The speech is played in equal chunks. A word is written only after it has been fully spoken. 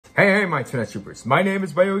Hey, my internet troopers. My name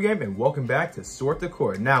is BioGame, and welcome back to Sort the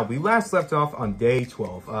Core. Now, we last left off on day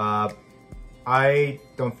 12. I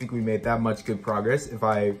don't think we made that much good progress if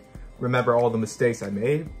I remember all the mistakes I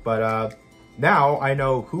made, but now I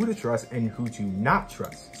know who to trust and who to not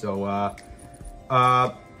trust. So,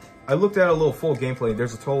 I looked at a little full gameplay.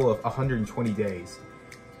 There's a total of 120 days.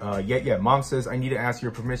 Yeah, Mom says I need to ask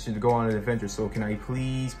your permission to go on an adventure, so can I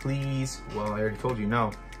please? Well, I already told you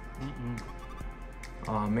no.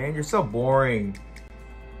 Aw, man, you're so boring.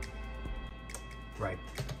 Right.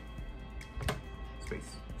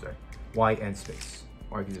 Space. Sorry. Y and space.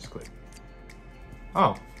 Or I can just click.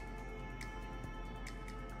 Oh.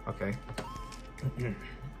 Okay.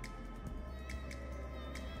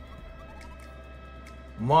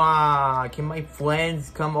 Ma, can my friends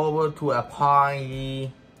come over to a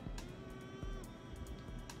party?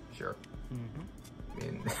 Sure. I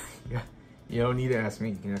mean, yeah, you don't need to ask me.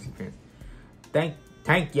 You can ask your parents.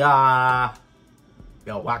 Thank ya.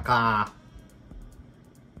 Yo, waka.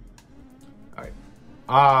 Alright.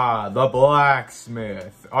 The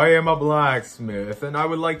blacksmith. I am a blacksmith, and I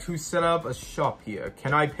would like to set up a shop here.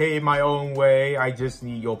 Can I pay my own way? I just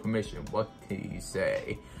need your permission. What can you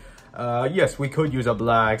say? Yes, we could use a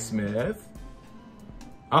blacksmith.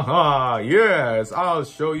 Yes, I'll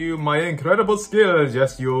show you my incredible skills.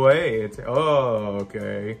 Just you wait. Oh,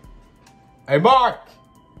 okay. Hey, Mark!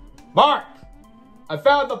 I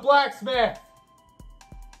found the blacksmith!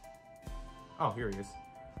 Oh, here he is.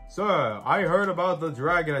 Sir, I heard about the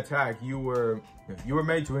dragon attack you were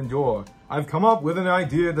made to endure. I've come up with an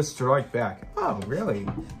idea to strike back. Oh, really?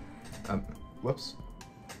 Whoops.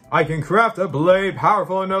 I can craft a blade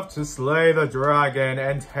powerful enough to slay the dragon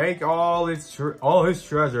and take all his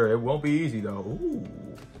treasure. It won't be easy, though. Ooh.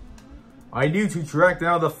 I need to track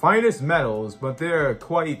down the finest metals, but they're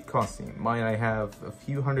quite costly. Might I have a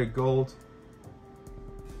few hundred gold?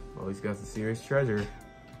 Well, he's got some serious treasure.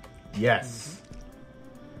 Yes.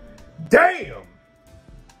 Damn!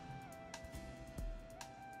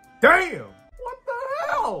 What the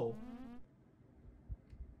hell?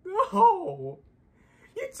 No!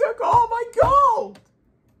 You took all my gold!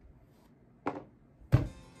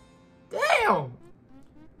 Damn!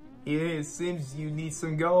 It seems you need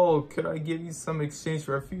some gold. Could I give you some exchange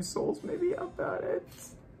for a few souls? Maybe how about it?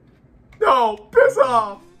 No! Piss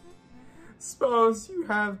off! Suppose you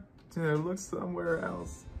have to look somewhere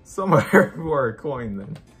else. Somewhere for a coin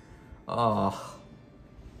then. I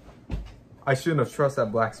shouldn't have trusted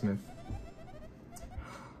that blacksmith.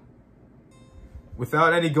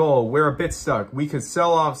 Without any gold, we're a bit stuck. We could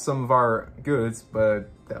sell off some of our goods, but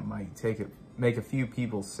that might make a few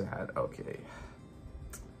people sad. Okay.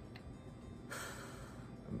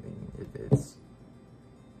 I mean, it's...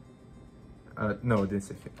 no, it didn't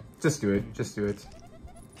say fit. Just do it. Just do it.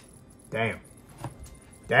 Damn.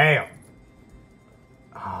 Man,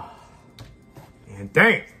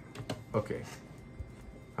 damn. Okay.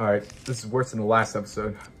 Alright, this is worse than the last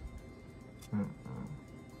episode.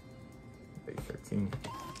 Day 13.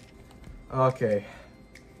 Okay.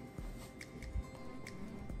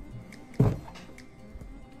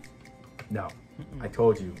 No. I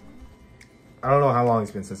told you. I don't know how long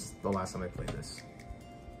it's been since the last time I played this.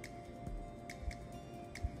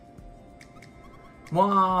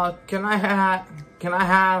 Ma, can I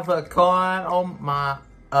have a coin? Oh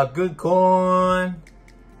a good coin.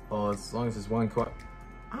 Oh, as long as it's one coin.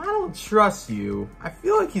 I don't trust you. I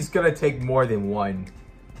feel like he's gonna take more than one.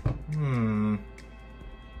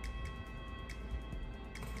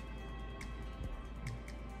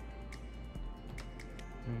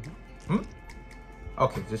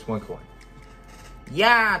 Okay, just one coin.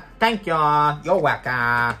 Yeah, thank ya. Yo,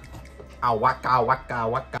 waka.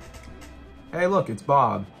 Waka. Hey, look, it's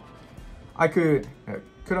Bob.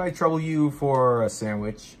 Could I trouble you for a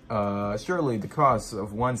sandwich? Surely the cost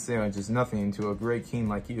of one sandwich is nothing to a great king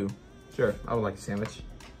like you. Sure, I would like a sandwich.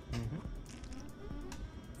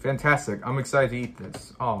 Fantastic, I'm excited to eat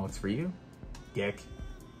this. Oh, it's for you? Dick.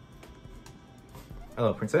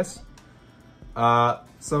 Hello, princess.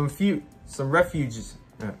 Some refugees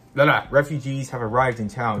have arrived in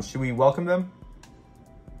town. Should we welcome them?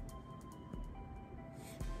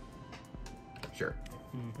 Sure.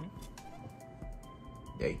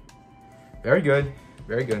 Yay. Very good.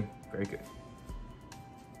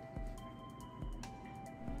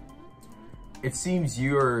 It seems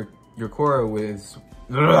your core was...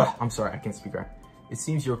 I'm sorry, I can't speak right. It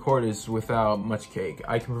seems your court is without much cake.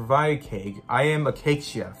 I can provide a cake. I am a cake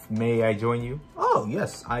chef. May I join you? Oh,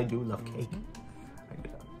 yes, I do love cake.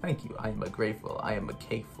 Thank you. I am grateful. I am a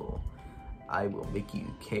cakeful. I will make you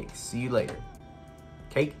cake. See you later.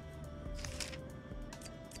 Cake?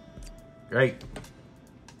 Great.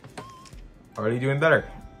 Already doing better.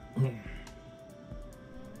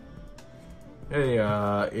 Hey,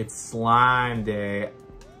 it's slime day.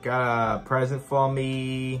 Got a present for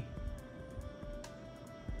me?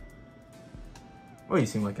 Oh, you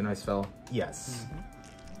seem like a nice fellow. Yes.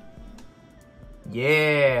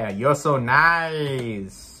 Yeah, you're so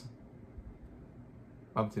nice.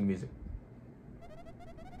 Up to the music.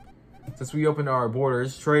 Since we opened our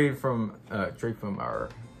borders, trade from our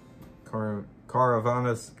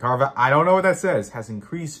caravanas. I don't know what that says. Has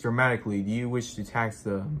increased dramatically. Do you wish to tax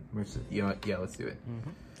the merchant? You know what? Yeah, let's do it.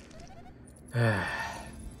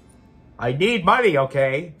 I need money,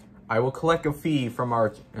 okay? I will collect a fee from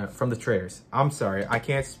our from the traders. I'm sorry, I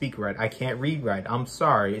can't speak right. I can't read right. I'm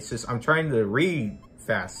sorry. It's just I'm trying to read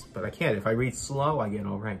fast, but I can't. If I read slow, I get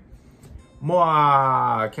all right.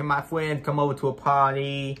 More. Can my friend come over to a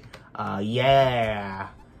party? Yeah.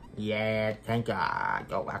 Yeah, thank God.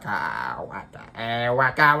 Go waka, waka,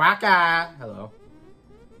 waka, waka. Hello.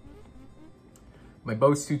 My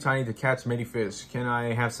boat's too tiny to catch many fish. Can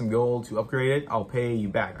I have some gold to upgrade it? I'll pay you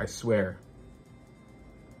back, I swear.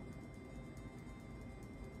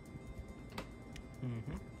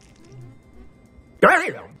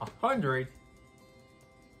 100?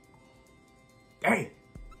 Hey!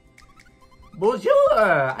 Bonjour!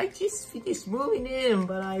 I just finished moving in,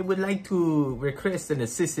 but I would like to request an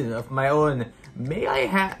assistant of my own. May I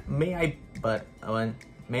have but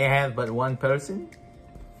one person?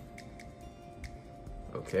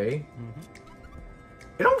 Okay.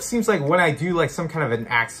 It almost seems like when I do like some kind of an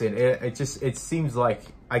accent, it seems like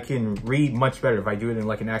I can read much better if I do it in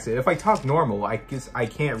like an accent. If I talk normal, I guess I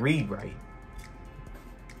can't read right.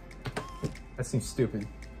 That seems stupid.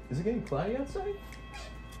 Is it getting cloudy outside?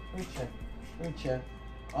 Let me check. Let me check.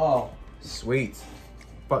 Oh, sweet.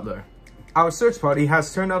 Butler. Our search party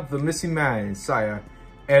has turned up the missing man, sire,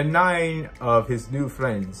 and 9 of his new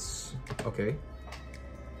friends. Okay.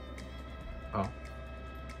 Oh.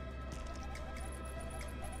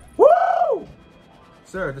 Woo!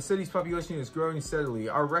 Sir, the city's population is growing steadily.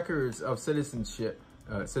 Our records of citizenship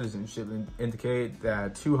indicate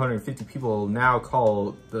that 250 people now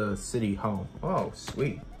call the city home. Oh,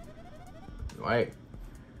 sweet. Right.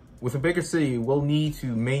 With a bigger city, we'll need to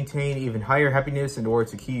maintain even higher happiness in order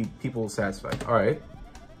to keep people satisfied. All right.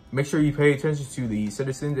 Make sure you pay attention to the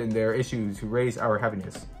citizens and their issues to raise our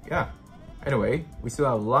happiness. Yeah. Anyway, we still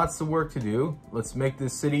have lots of work to do. Let's make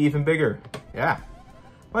this city even bigger. Yeah.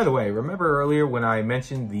 By the way, remember earlier when I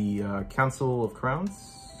mentioned the Council of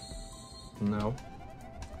Crowns? No.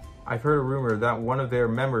 I've heard a rumor that one of their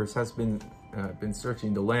members has been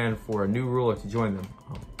searching the land for a new ruler to join them.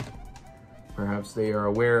 Oh. Perhaps they are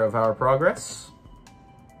aware of our progress?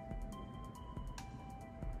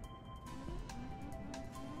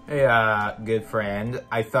 Hey, good friend.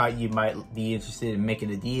 I thought you might be interested in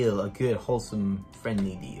making a deal, a good, wholesome,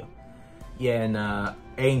 friendly deal. Yeah, and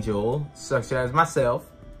Angel, such as myself,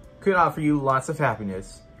 could offer you lots of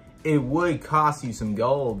happiness. It would cost you some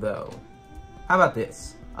gold, though. How about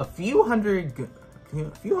this? A few hundred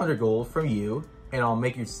gold from you, and I'll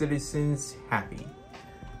make your citizens happy.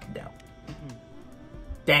 No.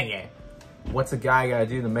 Dang it. What's a guy gotta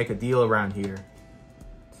do to make a deal around here?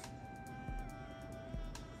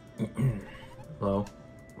 Hello,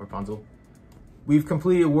 Rapunzel. We've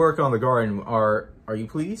completed work on the garden. Are you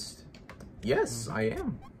pleased? Yes, I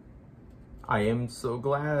am. I am so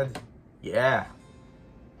glad. Yeah.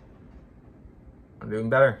 I'm doing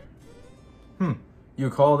better. You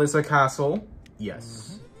call this a castle?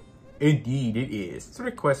 Yes. Indeed it is.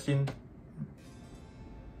 Trick question.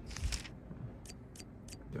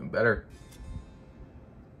 Doing better.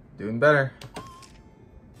 Doing better.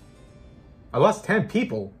 I lost 10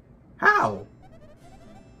 people. How?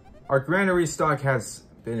 Our granary stock has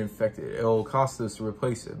been infected. It'll cost us to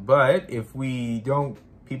replace it. But if we don't,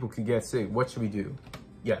 people could get sick. What should we do?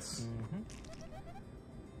 Yes.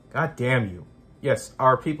 God damn you. Yes,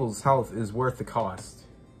 our people's health is worth the cost.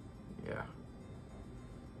 Yeah.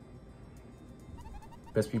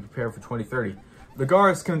 Best be prepared for 2030. The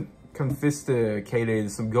guards confiscated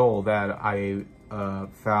some gold that I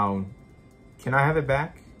found. Can I have it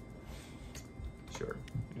back? Sure.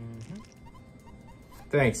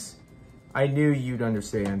 Thanks. I knew you'd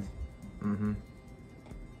understand.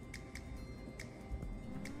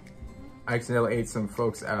 I accidentally ate some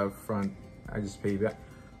folks out front. I just paid you back.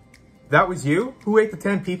 That was you? Who ate the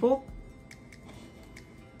 10 people?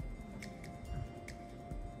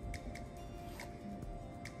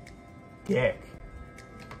 Dick.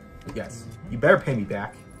 Yes. You better pay me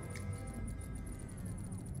back.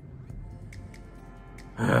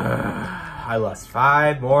 I lost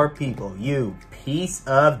 5 more people. You piece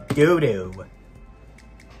of doo-doo.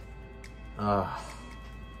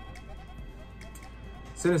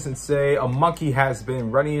 Citizens say a monkey has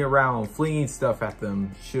been running around flinging stuff at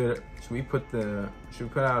them. Should we put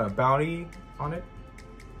out a bounty on it?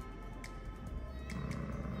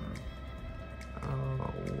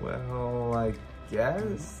 Oh, well, I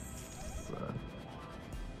guess.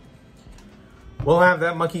 We'll have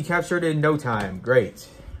that monkey captured in no time. Great.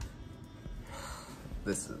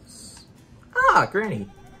 This is... Ah, Granny.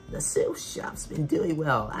 The silk shop's been doing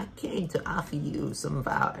well. I came to offer you some of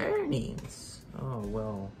our earnings. Oh,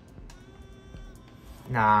 well.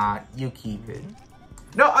 Nah, you keep it.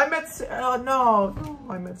 No, I meant to say, no,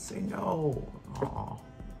 I meant to say no. Oh.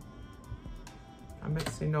 I meant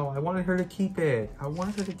to say no. I wanted her to keep it. I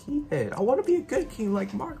want to be a good king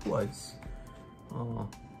like Mark was. Oh.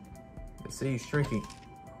 The city's shrinking.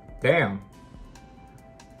 Damn.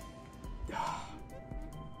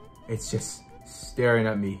 It's just staring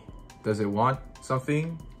at me. Does it want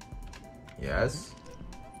something? Yes.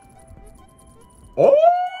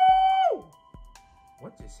 Oh!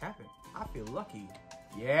 What just happened? I feel lucky.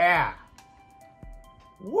 Yeah.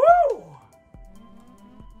 Woo!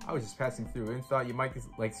 I was just passing through and thought you might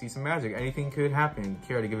like see some magic. Anything could happen.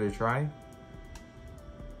 Care to give it a try?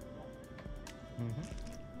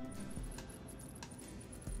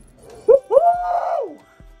 Woo-hoo!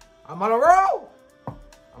 I'm on a roll.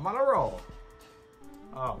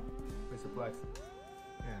 Oh, Mr. Flex.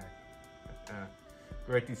 Yeah.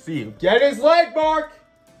 Great to see you. Get his leg, Mark!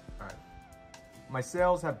 Alright. My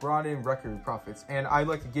sales have brought in record profits, and I'd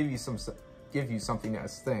like to give you something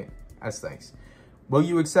as thanks. Will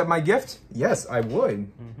you accept my gift? Yes, I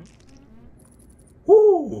would.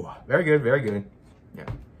 Woo! Very good, very good. Yeah.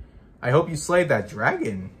 I hope you slayed that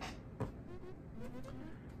dragon.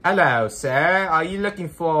 Hello, sir. Are you looking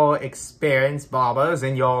for experienced barbers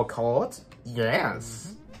in your court?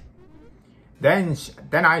 Yes. Then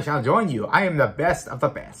I shall join you. I am the best of the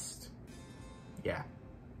best. Yeah,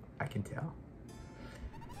 I can tell.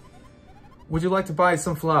 Would you like to buy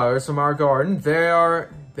some flowers from our garden? They're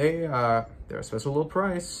a special little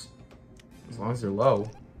price. As long as they're low.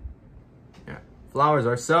 Yeah. Flowers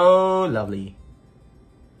are so lovely.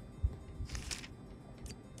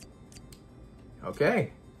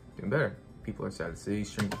 Okay. Doing better. People inside the city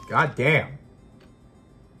shrinking. God damn.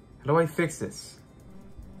 How do I fix this?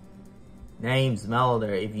 Name's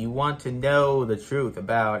Mulder. If you want to know the truth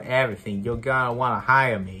about everything, you're gonna want to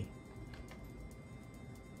hire me.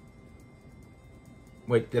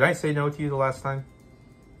 Wait, did I say no to you the last time?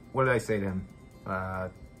 What did I say to him?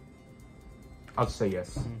 I'll just say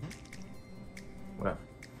yes. Whatever.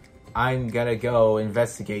 I'm gonna go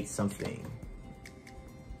investigate something.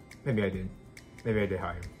 Maybe I did. Maybe I did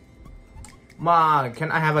hire him. Ma,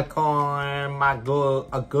 can I have a coin?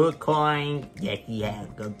 A good coin? Yes, yeah,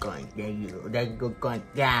 good coin. There you go. That's a good coin.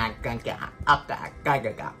 Yeah, good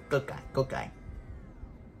coin.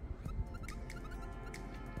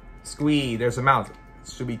 Squee, there's a mouth.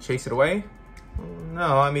 Should we chase it away?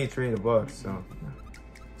 No, I mean to read a book, so.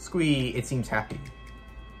 Squee, it seems happy.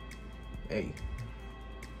 Hey.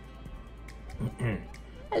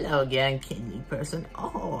 Hello again, kidney person.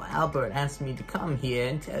 Oh, Albert asked me to come here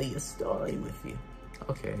and tell you a story with you.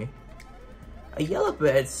 Okay. A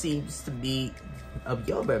yellowbird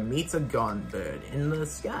meets a gone bird in the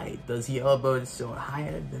sky. Does yellowbird soar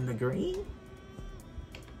higher than the green?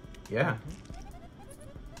 Yeah.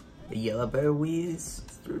 The yellowbird weaves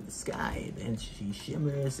through the sky, then she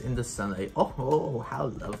shimmers in the sunlight. Oh, how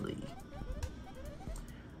lovely.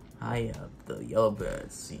 High up, the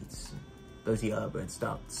yellowbird seats. Does the yellowbird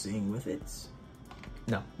stop singing with it?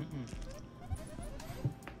 No.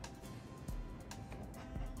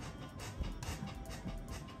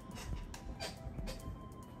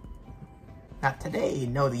 Not today.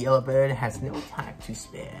 No, the yellowbird has no time to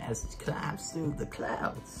spare as it climbs through the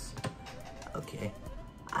clouds. Okay.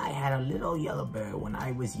 I had a little yellowbird when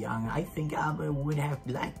I was young. I think Albert would have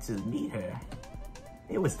liked to meet her.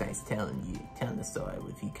 It was nice telling the story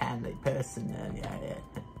with you kindly person.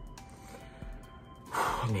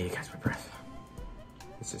 I need to catch my breath.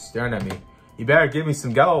 It's just staring at me. You better give me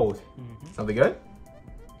some gold. Something good?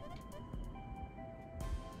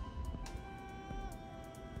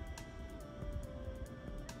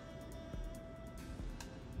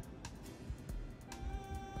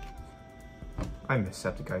 I miss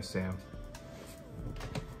Septiceye Sam.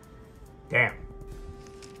 Damn.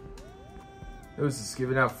 It was just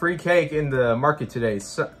giving out free cake in the market today,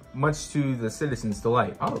 so much to the citizens'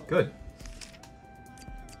 delight. Oh, good.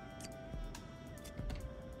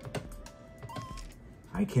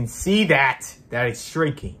 I can see that it's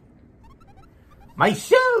shrinking. My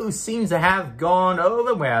show seems to have gone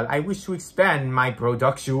over well. I wish to expand my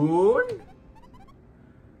production.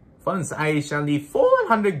 Funds, I shall need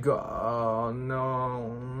 400 oh,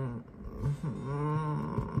 no.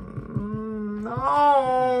 No.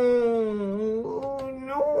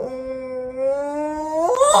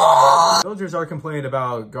 Villagers are complaining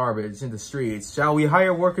about garbage in the streets. Shall we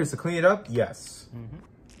hire workers to clean it up? Yes.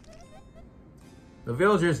 The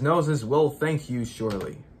villagers' noses will thank you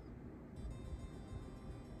surely.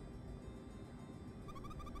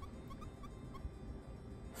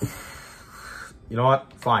 You know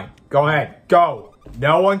what? Fine. Go ahead. Go.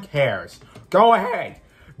 No one cares. Go ahead.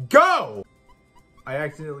 Go! I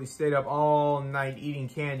accidentally stayed up all night eating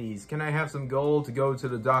candies. Can I have some gold to go to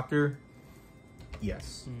the doctor?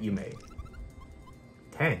 Yes, you may.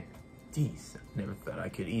 10. Jeez, never thought I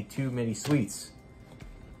could eat too many sweets.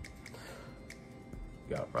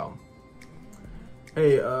 Got a problem.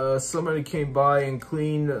 Hey, somebody came by and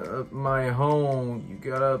cleaned up my home. You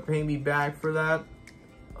gotta pay me back for that?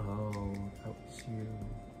 Oh, that was you.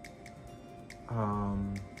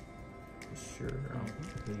 Sure, I'll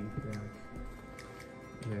pay you back.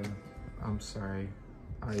 Yeah, I'm sorry.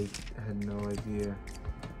 I had no idea.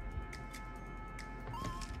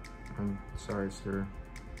 I'm sorry, sir.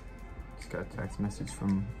 Just got a text message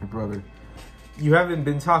from my brother. You haven't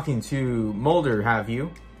been talking to Mulder, have you?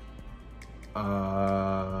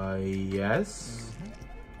 Yes.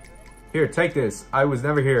 Here, take this. I was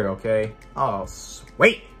never here, okay? Oh,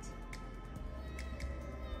 sweet.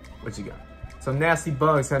 What you got? Some nasty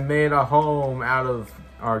bugs have made a home out of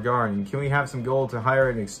our garden. Can we have some gold to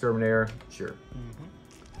hire an exterminator? Sure.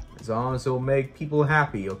 As long as it'll make people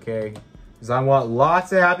happy, okay? Because I want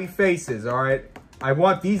lots of happy faces, alright? I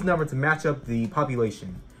want these numbers to match up the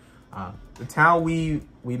population. The town we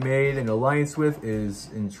made an alliance with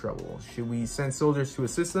is in trouble. Should we send soldiers to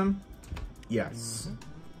assist them? Yes.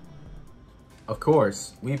 Of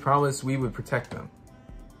course. We promised we would protect them.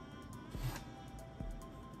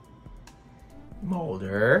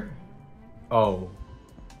 Mulder. Oh.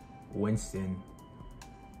 Winston.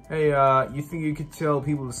 Hey, you think you could tell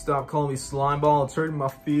people to stop calling me Slimeball? It's hurting my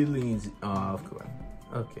feelings. Oh, of course.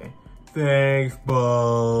 Okay. Thanks,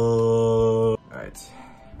 bud. Alright.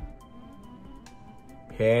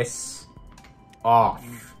 Piss off.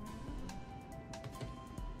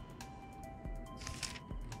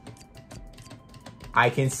 I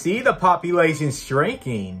can see the population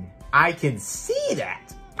shrinking. I can see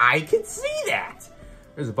that. I can see that.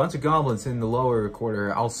 There's a bunch of goblins in the lower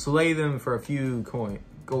quarter. I'll slay them for a few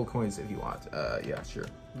gold coins if you want. Yeah, sure.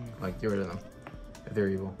 Like, get rid of them if they're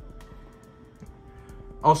evil.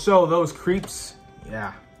 I'll show those creeps.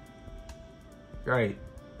 Yeah. Great.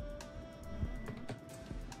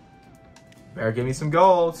 Better give me some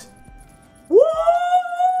gold. Woo!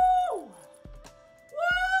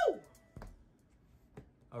 Woo!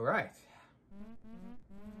 All right.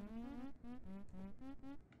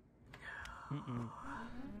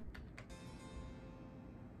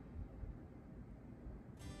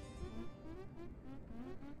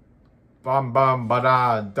 Bum bum ba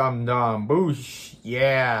da dum dum boosh.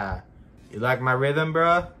 Yeah. You like my rhythm,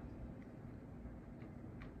 bruh?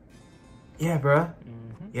 Yeah, bruh.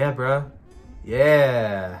 Yeah, bruh.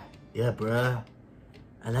 Yeah. Yeah, bruh.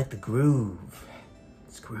 I like the groove.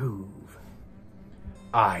 It's groove.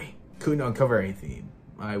 I couldn't uncover anything.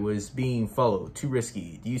 I was being followed. Too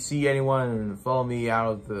risky. Do you see anyone follow me out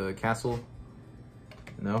of the castle?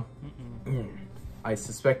 No? I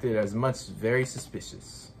suspected as much. Very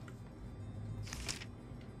suspicious.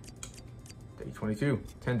 Day 22.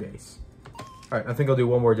 10 days. Alright, I think I'll do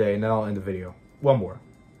one more day and then I'll end the video. One more.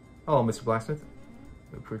 Hello, Mr. Blacksmith.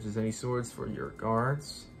 Will you purchase any swords for your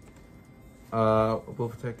guards? We'll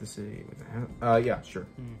protect the city with that. Yeah, sure.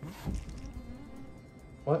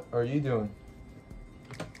 What are you doing?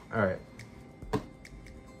 Alright.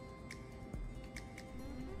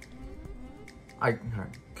 Alright.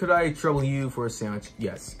 Could I trouble you for a sandwich?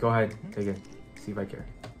 Yes, go ahead. Take it. See if I care.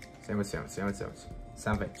 Sandwich.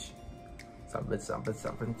 Sandwich.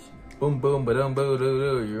 Boom, boom, ba-dum,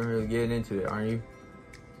 boo-doo-doo. You're really getting into it, aren't you?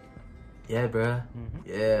 Yeah, bruh.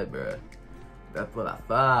 Yeah, bruh. That's what I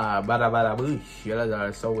thought. Bada-bada-boosh.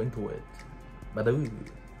 You're so into it. Badoo.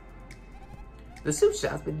 The soup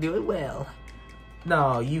shop's been doing well.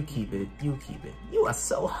 No, you keep it. You keep it. You are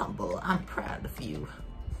so humble. I'm proud of you.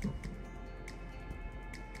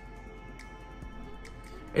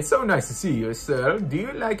 It's so nice to see you, sir. Do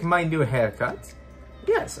you like my new haircut?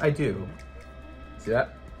 Yes, I do. See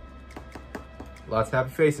that? Lots of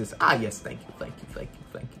happy faces. Ah, yes, thank you.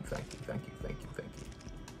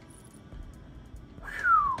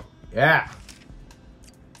 Yeah.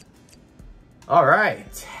 All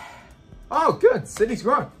right. Oh, good. City's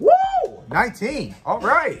growing. Woo! 19. All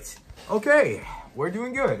right. Okay. We're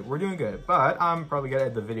doing good. We're doing good. But I'm probably gonna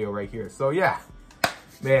end the video right here. So yeah,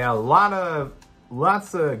 man,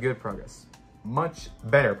 lots of good progress. Much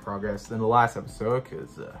better progress than the last episode,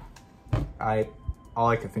 because all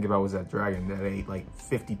I could think about was that dragon that ate like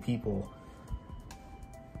 50 people.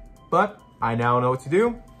 But I now know what to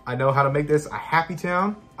do. I know how to make this a happy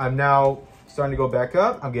town. I'm now starting to go back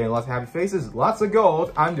up. I'm getting lots of happy faces, lots of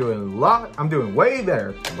gold. I'm doing way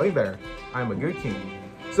better, way better. I'm a good king.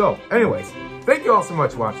 So anyways, thank you all so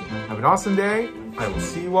much for watching. Have an awesome day. I will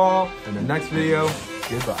see you all in the next video.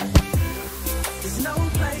 Goodbye. There's no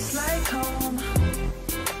place like home.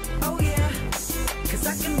 Oh yeah, 'cause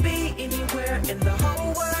I can be anywhere in the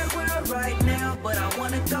whole wide world right now, but I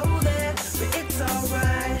wanna go there. But it's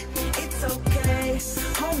alright, it's okay.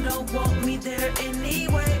 Home don't want me there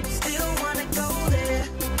anyway. Still wanna go there.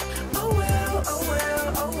 Oh well, oh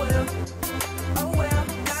well, oh well. Oh well,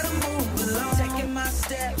 gotta move along. Taking my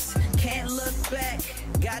steps, can't look back.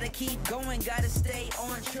 Gotta keep going, gotta stay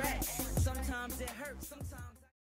on track.